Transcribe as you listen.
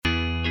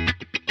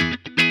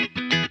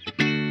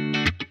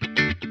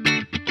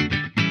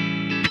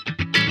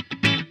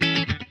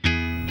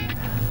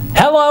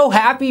Hello,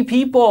 happy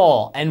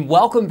people, and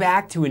welcome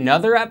back to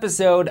another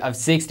episode of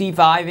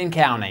 65 and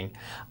Counting.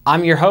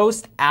 I'm your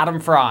host,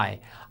 Adam Fry.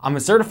 I'm a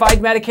certified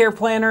Medicare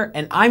planner,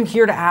 and I'm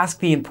here to ask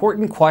the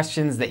important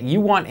questions that you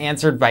want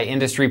answered by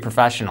industry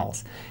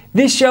professionals.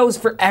 This show's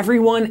for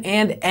everyone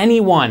and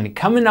anyone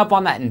coming up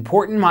on that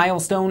important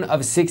milestone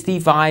of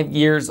 65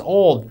 years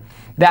old.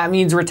 That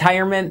means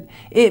retirement,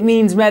 it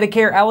means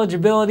Medicare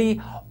eligibility,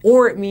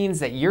 or it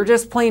means that you're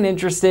just plain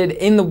interested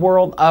in the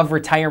world of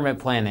retirement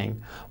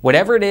planning.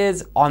 Whatever it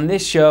is, on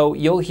this show,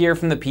 you'll hear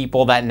from the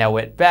people that know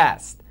it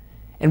best.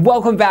 And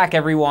welcome back,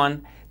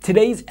 everyone.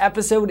 Today's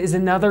episode is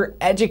another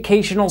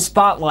educational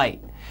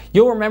spotlight.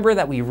 You'll remember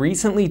that we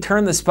recently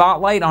turned the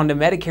spotlight onto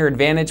Medicare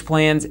Advantage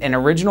plans and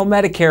Original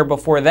Medicare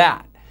before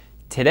that.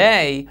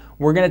 Today,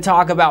 we're going to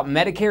talk about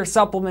Medicare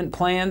Supplement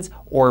plans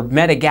or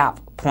Medigap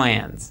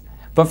plans.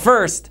 But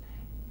first,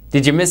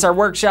 did you miss our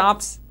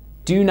workshops?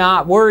 Do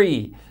not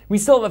worry. We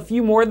still have a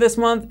few more this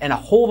month and a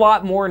whole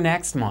lot more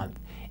next month.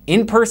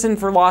 In person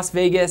for Las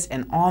Vegas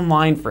and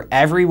online for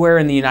everywhere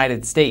in the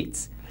United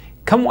States.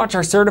 Come watch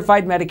our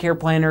certified Medicare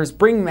planners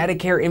bring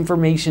Medicare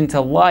information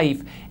to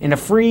life in a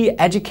free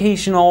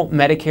educational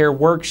Medicare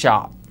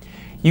workshop.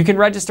 You can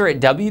register at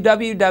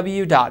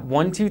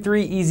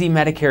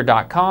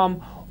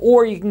www.123easymedicare.com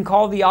or you can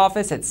call the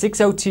office at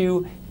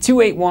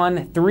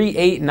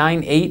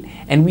 602-281-3898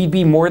 and we'd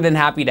be more than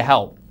happy to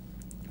help.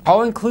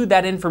 I'll include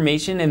that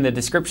information in the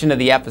description of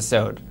the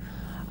episode.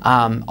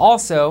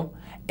 Also,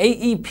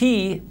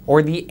 AEP,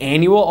 or the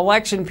annual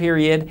election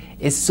period,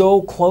 is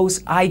so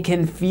close I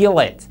can feel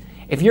it.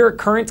 If you're a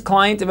current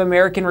client of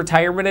American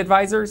Retirement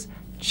Advisors,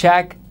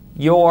 check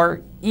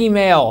your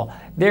email.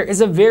 There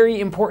is a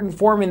very important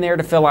form in there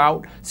to fill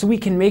out so we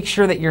can make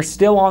sure that you're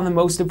still on the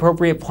most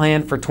appropriate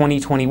plan for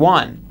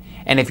 2021.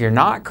 And if you're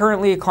not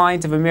currently a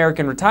client of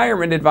American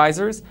Retirement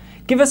Advisors,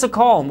 give us a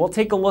call and we'll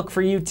take a look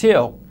for you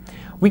too.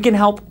 We can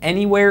help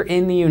anywhere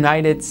in the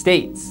United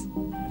States.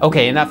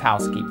 Okay, enough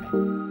housekeeping.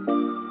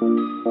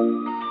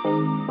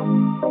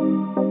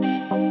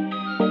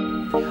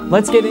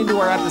 Let's get into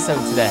our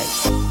episode today.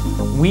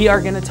 We are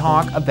going to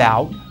talk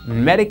about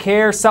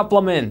Medicare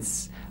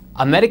supplements.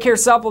 A Medicare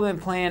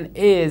supplement plan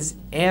is,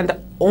 and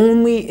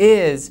only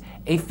is,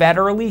 a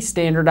federally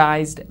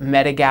standardized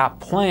Medigap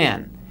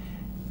plan.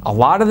 A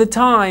lot of the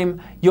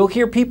time, you'll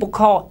hear people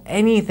call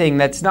anything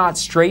that's not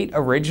straight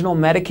original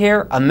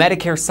Medicare a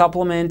Medicare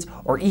supplement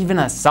or even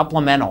a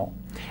supplemental.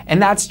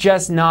 And that's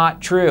just not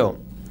true.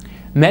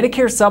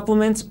 Medicare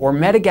supplements or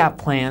Medigap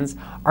plans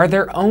are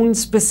their own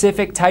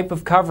specific type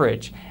of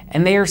coverage,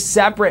 and they are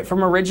separate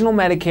from original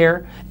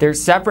Medicare, they're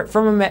separate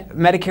from a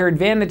Medicare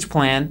Advantage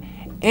plan,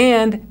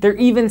 and they're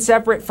even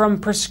separate from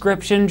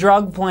prescription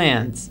drug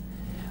plans.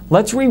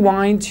 Let's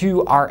rewind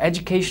to our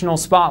educational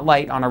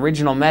spotlight on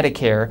original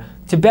Medicare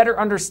to better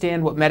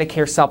understand what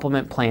Medicare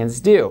supplement plans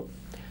do.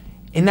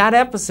 In that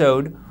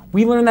episode,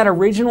 we learned that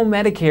original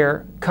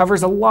Medicare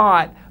covers a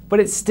lot, but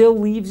it still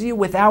leaves you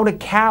without a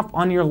cap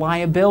on your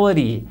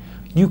liability.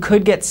 You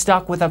could get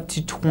stuck with up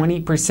to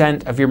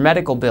 20% of your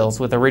medical bills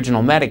with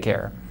original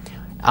Medicare.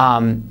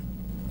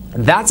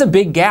 That's a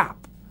big gap.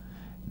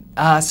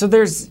 So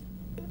this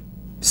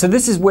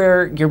is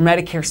where your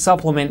Medicare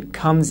supplement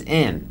comes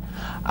in.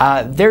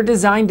 They're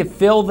designed to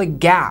fill the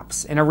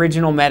gaps in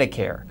original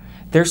Medicare.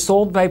 They're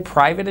sold by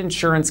private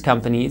insurance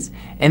companies,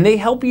 and they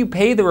help you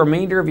pay the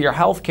remainder of your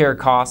healthcare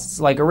costs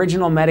like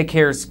original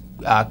Medicare's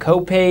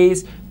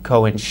co-pays,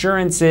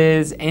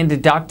 co-insurances, and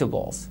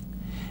deductibles.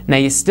 Now,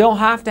 you still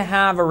have to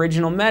have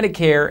original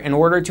Medicare in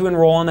order to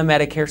enroll in a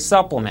Medicare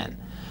supplement,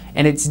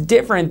 and it's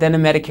different than a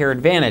Medicare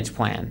Advantage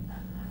plan.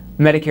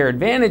 Medicare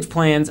Advantage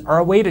plans are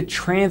a way to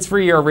transfer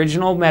your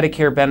original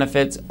Medicare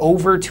benefits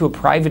over to a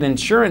private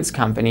insurance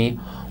company,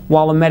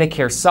 while a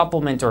Medicare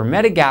supplement or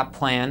Medigap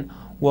plan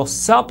will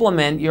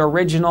supplement your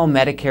original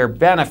Medicare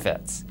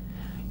benefits.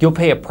 You'll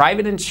pay a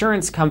private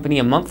insurance company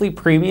a monthly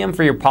premium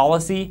for your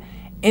policy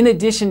in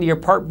addition to your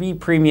Part B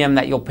premium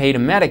that you'll pay to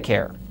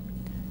Medicare.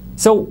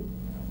 So,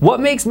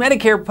 what makes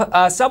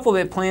Medicare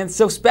supplement plans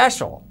so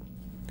special?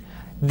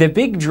 The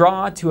big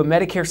draw to a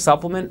Medicare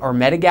supplement or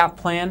Medigap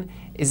plan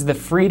is the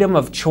freedom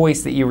of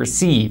choice that you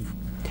receive.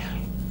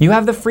 You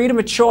have the freedom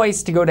of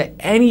choice to go to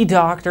any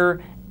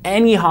doctor,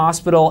 any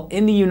hospital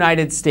in the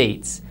United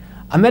States.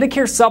 A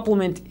Medicare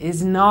supplement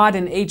is not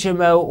an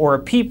HMO or a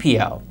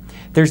PPO.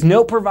 There's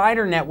no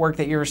provider network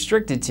that you're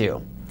restricted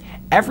to.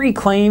 Every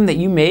claim that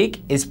you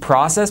make is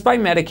processed by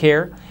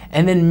Medicare,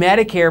 and then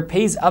Medicare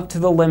pays up to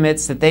the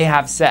limits that they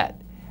have set.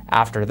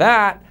 After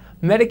that,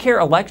 Medicare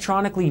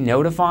electronically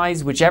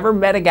notifies whichever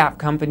Medigap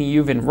company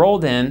you've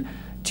enrolled in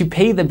to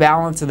pay the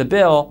balance of the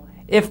bill,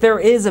 if there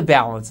is a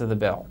balance of the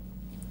bill.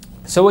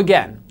 So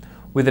again,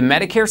 with a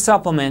Medicare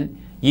supplement,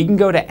 you can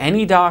go to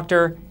any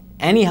doctor,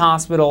 any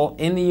hospital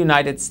in the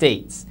United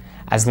States,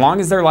 as long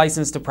as they're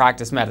licensed to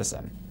practice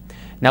medicine.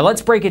 Now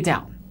let's break it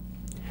down.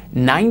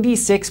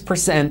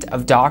 96%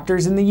 of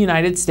doctors in the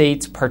United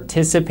States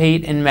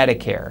participate in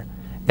Medicare.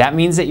 That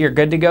means that you're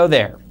good to go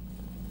there.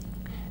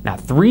 Now,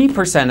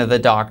 3% of the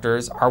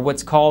doctors are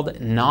what's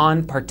called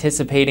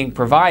non-participating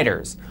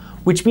providers,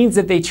 which means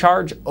that they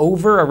charge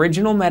over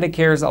original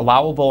Medicare's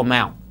allowable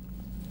amount.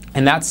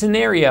 In that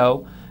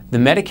scenario, the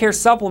Medicare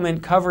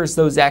supplement covers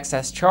those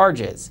excess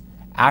charges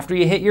after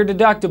you hit your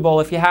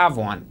deductible if you have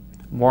one.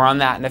 More on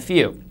that in a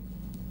few.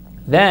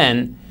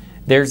 Then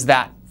there's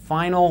that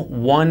final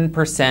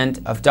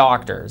 1% of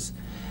doctors.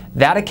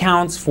 That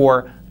accounts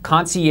for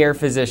concierge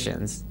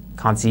physicians.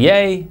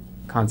 Concierge,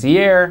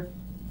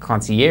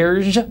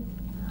 concierge,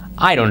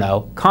 I don't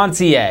know,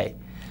 concierge.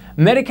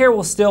 Medicare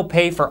will still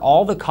pay for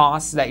all the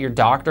costs that your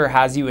doctor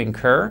has you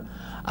incur.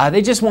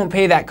 They just won't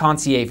pay that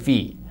concierge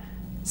fee.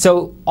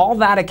 So all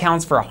that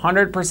accounts for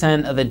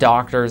 100% of the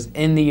doctors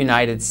in the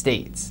United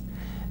States.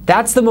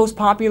 That's the most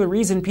popular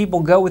reason people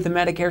go with the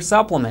Medicare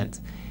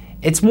supplement.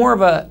 It's more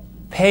of a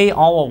pay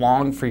all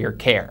along for your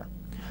care.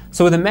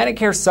 So with a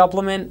Medicare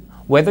supplement,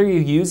 whether you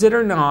use it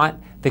or not,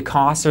 the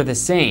costs are the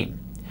same.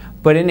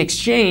 But in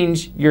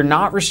exchange, you're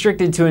not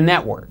restricted to a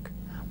network.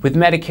 With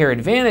Medicare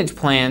Advantage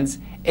plans,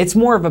 it's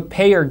more of a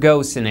pay or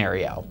go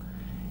scenario.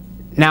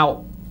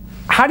 Now,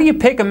 how do you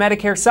pick a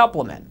Medicare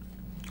supplement?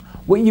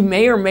 What you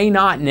may or may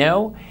not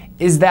know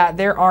is that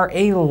there are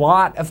a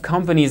lot of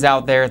companies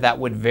out there that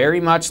would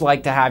very much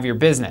like to have your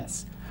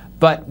business.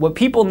 But what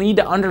people need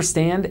to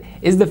understand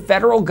is the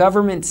federal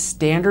government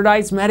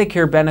standardized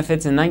Medicare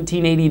benefits in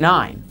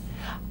 1989.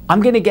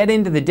 I'm going to get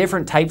into the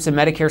different types of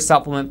Medicare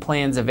supplement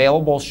plans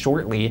available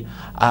shortly,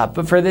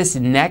 but for this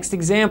next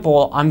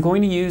example, I'm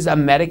going to use a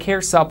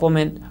Medicare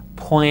supplement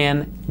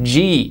Plan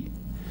G.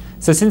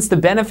 So since the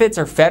benefits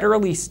are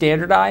federally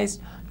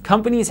standardized,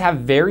 companies have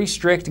very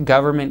strict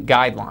government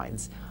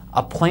guidelines.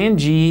 A Plan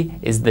G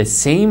is the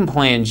same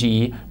Plan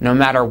G no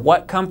matter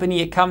what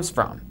company it comes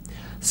from.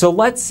 So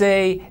let's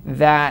say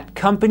that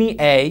Company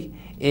A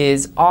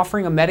is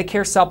offering a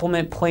Medicare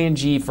supplement Plan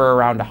G for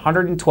around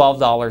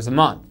 $112 a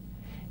month,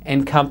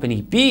 and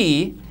Company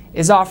B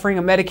is offering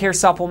a Medicare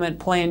supplement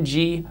Plan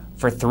G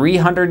for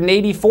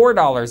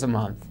 $384 a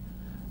month.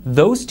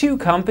 Those two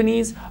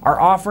companies are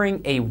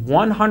offering a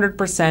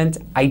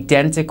 100%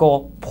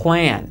 identical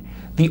plan.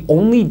 The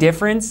only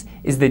difference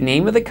is the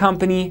name of the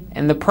company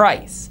and the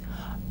price.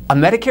 A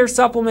Medicare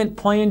supplement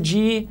Plan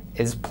G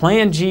is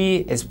Plan G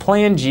is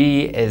Plan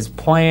G is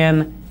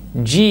Plan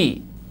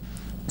G.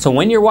 So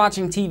when you're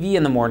watching TV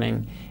in the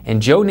morning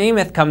and Joe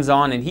Namath comes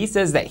on and he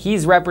says that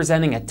he's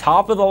representing a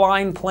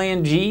top-of-the-line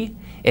Plan G,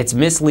 it's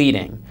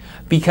misleading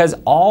because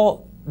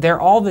they're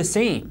all the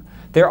same.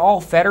 They're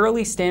all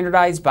federally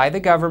standardized by the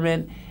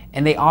government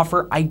and they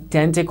offer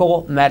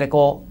identical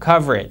medical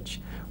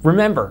coverage.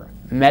 Remember,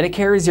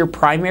 Medicare is your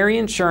primary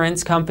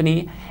insurance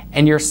company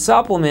and your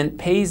supplement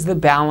pays the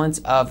balance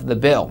of the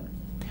bill.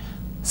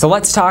 So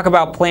let's talk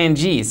about Plan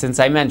G since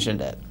I mentioned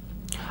it.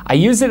 I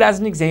use it as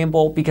an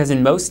example because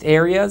in most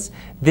areas,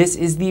 this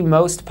is the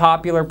most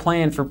popular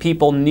plan for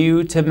people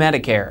new to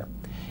Medicare.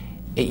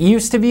 It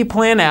used to be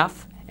Plan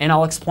F, and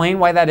I'll explain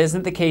why that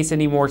isn't the case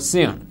anymore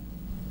soon.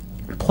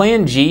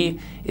 Plan G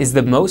is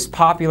the most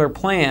popular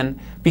plan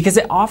because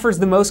it offers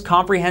the most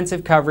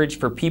comprehensive coverage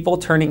for people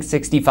turning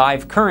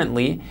 65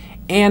 currently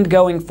and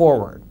going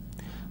forward.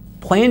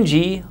 Plan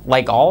G,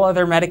 like all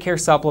other Medicare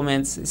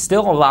supplements,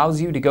 still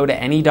allows you to go to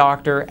any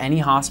doctor, any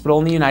hospital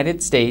in the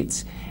United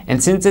States,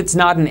 and since it's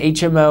not an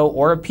HMO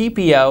or a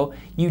PPO,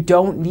 you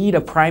don't need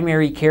a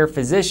primary care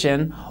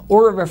physician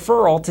or a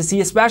referral to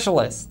see a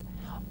specialist.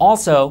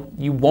 Also,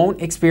 you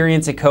won't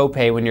experience a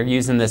copay when you're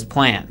using this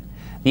plan.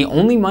 The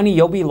only money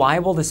you'll be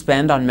liable to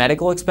spend on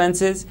medical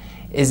expenses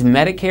is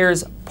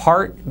Medicare's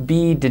Part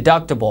B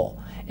deductible.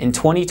 In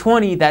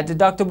 2020, that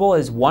deductible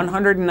is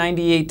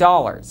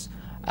 $198,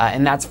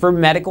 and that's for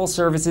medical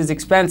services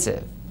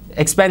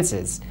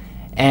expenses.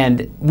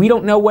 And we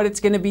don't know what it's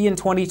going to be in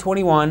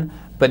 2021,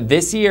 but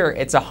this year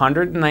it's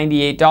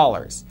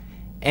 $198.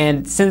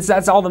 And since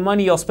that's all the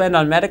money you'll spend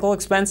on medical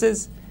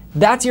expenses,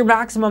 that's your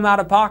maximum out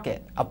of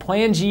pocket. A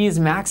Plan G's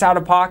max out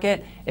of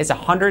pocket is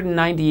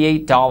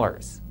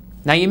 $198.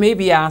 Now you may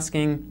be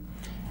asking,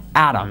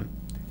 Adam,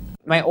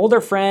 my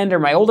older friend or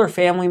my older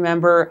family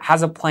member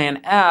has a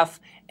Plan F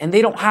and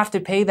they don't have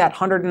to pay that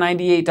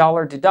 $198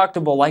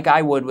 deductible like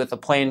I would with a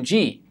Plan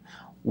G.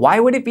 Why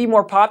would it be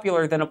more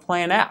popular than a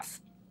Plan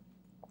F?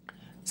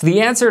 So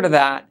the answer to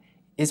that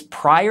is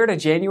prior to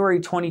January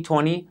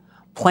 2020,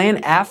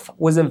 Plan F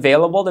was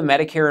available to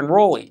Medicare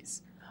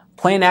enrollees.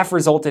 Plan F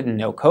resulted in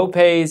no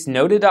copays,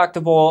 no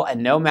deductible,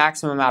 and no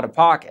maximum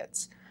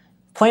out-of-pockets.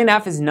 Plan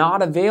F is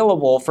not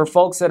available for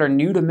folks that are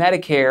new to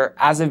Medicare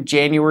as of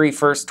January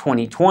 1st,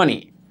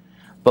 2020.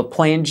 But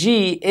Plan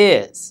G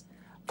is.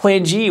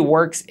 Plan G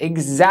works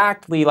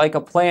exactly like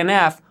a Plan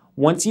F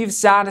once you've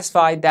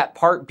satisfied that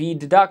Part B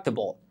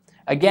deductible.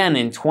 Again,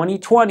 in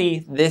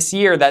 2020, this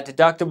year, that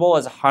deductible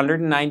is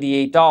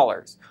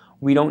 $198.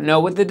 We don't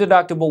know what the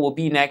deductible will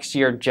be next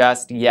year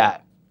just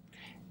yet.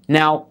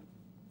 Now,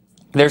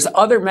 there's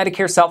other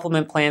Medicare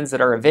supplement plans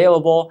that are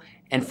available,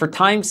 and for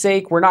time's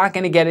sake, we're not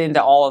going to get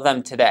into all of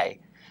them today.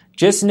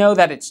 Just know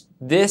that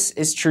this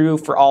is true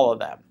for all of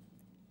them.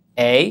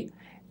 A,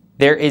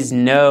 there is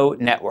no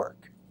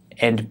network.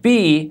 And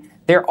B,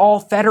 they're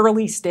all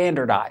federally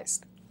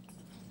standardized.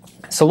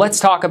 So let's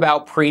talk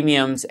about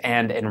premiums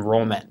and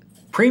enrollment.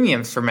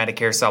 Premiums for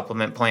Medicare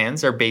supplement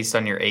plans are based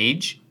on your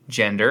age,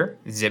 gender,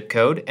 zip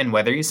code, and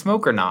whether you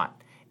smoke or not.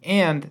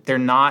 And they're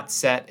not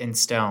set in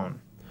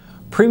stone.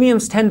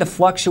 Premiums tend to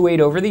fluctuate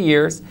over the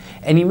years,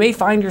 and you may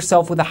find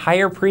yourself with a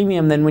higher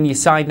premium than when you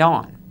signed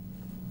on.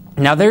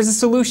 Now, there's a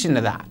solution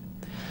to that.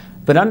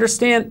 But to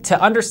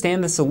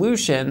understand the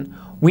solution,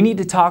 we need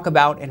to talk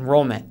about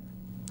enrollment.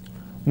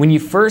 When you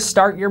first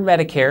start your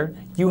Medicare,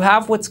 you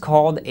have what's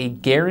called a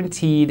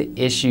guaranteed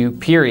issue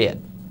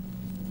period.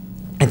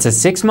 It's a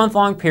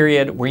 6-month-long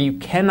period where you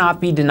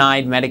cannot be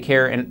denied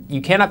Medicare and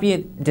you cannot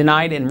be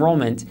denied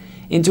enrollment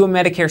into a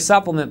Medicare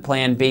supplement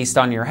plan based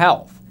on your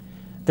health.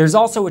 There's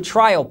also a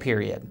trial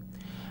period.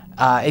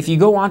 If you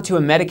go onto a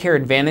Medicare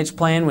Advantage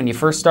plan when you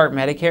first start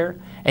Medicare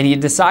and you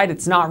decide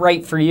it's not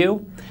right for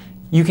you,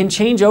 you can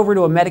change over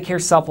to a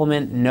Medicare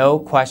supplement, no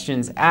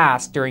questions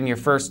asked, during your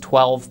first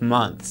 12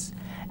 months.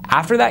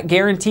 After that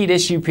guaranteed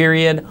issue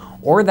period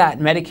or that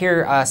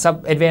Medicare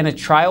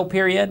Advantage trial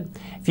period,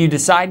 if you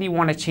decide you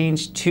want to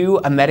change to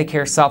a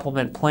Medicare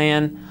supplement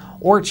plan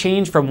or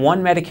change from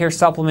one Medicare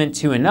supplement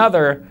to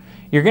another,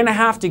 you're going to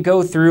have to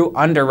go through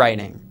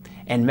underwriting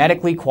and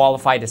medically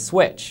qualify to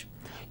switch.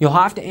 You'll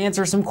have to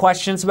answer some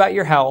questions about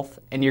your health,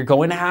 and you're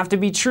going to have to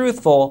be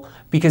truthful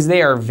because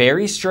they are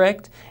very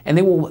strict and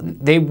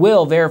they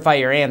will verify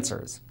your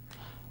answers.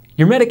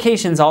 Your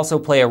medications also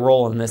play a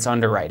role in this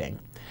underwriting.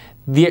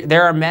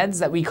 There are meds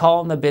that we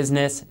call in the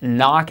business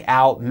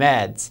knockout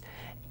meds,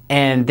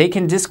 and they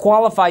can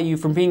disqualify you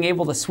from being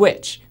able to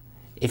switch.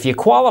 If you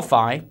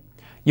qualify,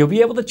 you'll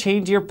be able to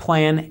change your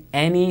plan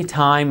any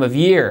time of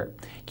year.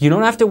 You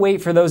don't have to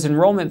wait for those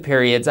enrollment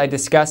periods I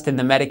discussed in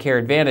the Medicare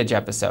Advantage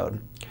episode.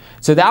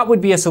 So that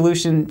would be a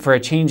solution for a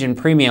change in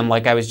premium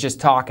like I was just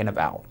talking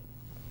about.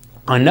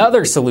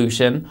 Another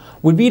solution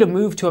would be to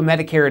move to a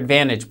Medicare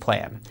Advantage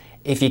plan.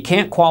 If you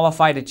can't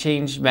qualify to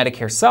change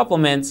Medicare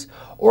supplements,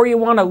 or you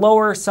want a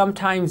lower,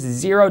 sometimes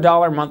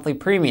 $0 monthly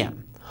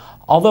premium.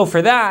 Although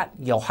for that,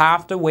 you'll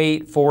have to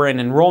wait for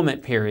an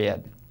enrollment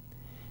period.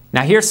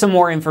 Now here's some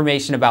more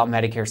information about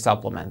Medicare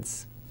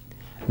supplements.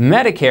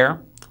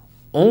 Medicare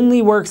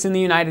only works in the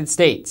United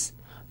States,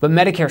 but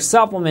Medicare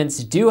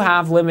supplements do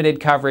have limited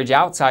coverage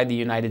outside the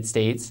United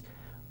States.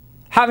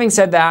 Having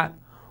said that,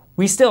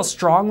 we still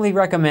strongly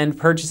recommend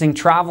purchasing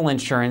travel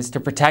insurance to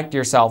protect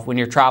yourself when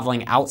you're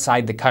traveling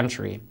outside the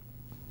country.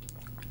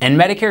 And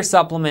Medicare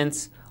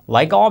supplements,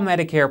 like all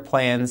Medicare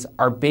plans,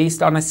 are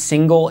based on a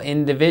single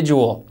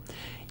individual.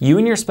 You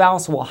and your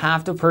spouse will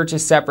have to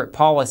purchase separate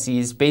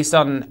policies based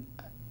on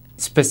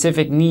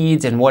specific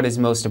needs and what is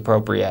most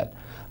appropriate.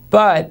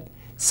 But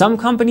some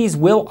companies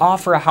will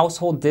offer a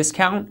household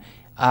discount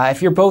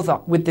if you're both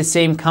with the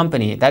same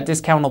company. That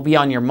discount will be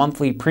on your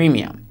monthly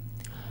premium.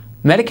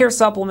 Medicare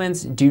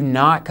supplements do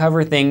not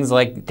cover things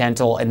like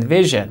dental and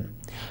vision.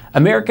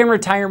 American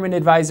Retirement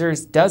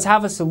Advisors does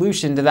have a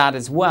solution to that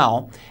as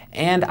well,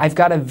 and I've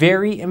got a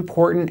very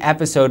important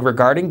episode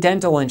regarding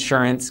dental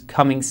insurance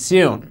coming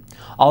soon.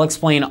 I'll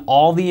explain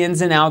all the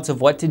ins and outs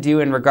of what to do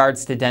in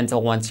regards to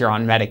dental once you're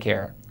on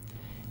Medicare.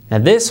 Now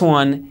this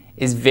one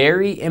is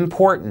very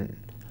important.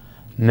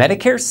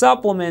 Medicare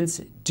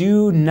supplements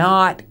do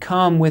not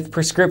come with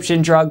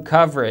prescription drug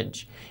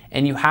coverage,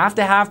 and you have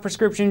to have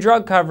prescription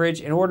drug coverage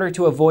in order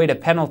to avoid a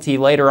penalty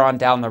later on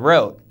down the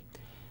road.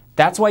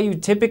 That's why you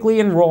typically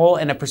enroll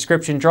in a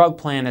prescription drug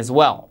plan as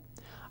well.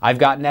 I've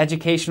got an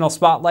educational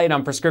spotlight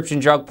on prescription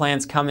drug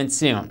plans coming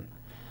soon,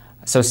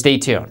 so stay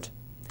tuned.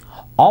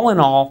 All in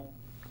all,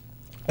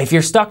 if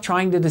you're stuck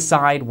trying to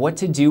decide what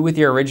to do with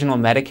your original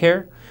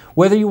Medicare,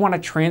 whether you want to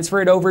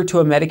transfer it over to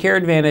a Medicare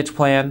Advantage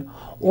plan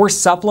or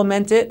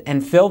supplement it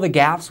and fill the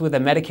gaps with a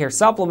Medicare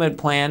supplement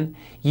plan,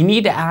 you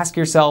need to ask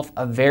yourself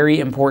a very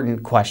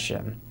important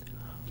question.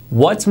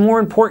 What's more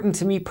important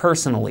to me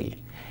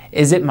personally?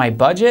 Is it my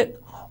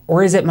budget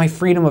or is it my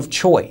freedom of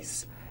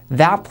choice?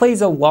 That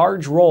plays a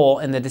large role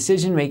in the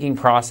decision-making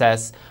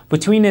process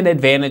between an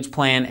Advantage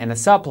plan and a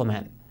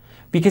supplement.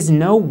 Because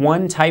no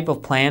one type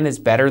of plan is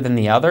better than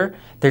the other,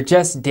 they're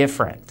just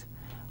different.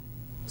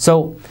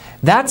 So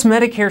that's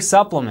Medicare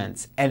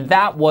supplements, and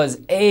that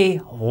was a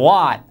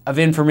lot of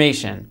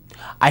information.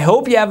 I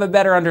hope you have a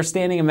better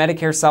understanding of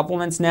Medicare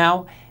supplements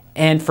now,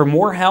 and for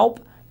more help,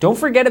 don't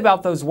forget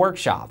about those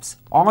workshops,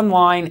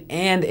 online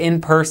and in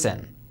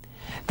person.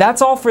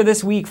 That's all for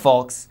this week,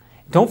 folks.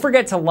 Don't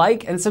forget to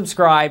like and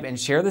subscribe and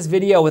share this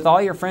video with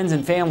all your friends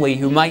and family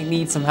who might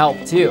need some help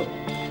too.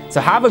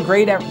 So have a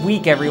great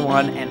week,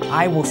 everyone, and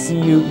I will see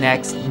you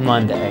next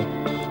Monday.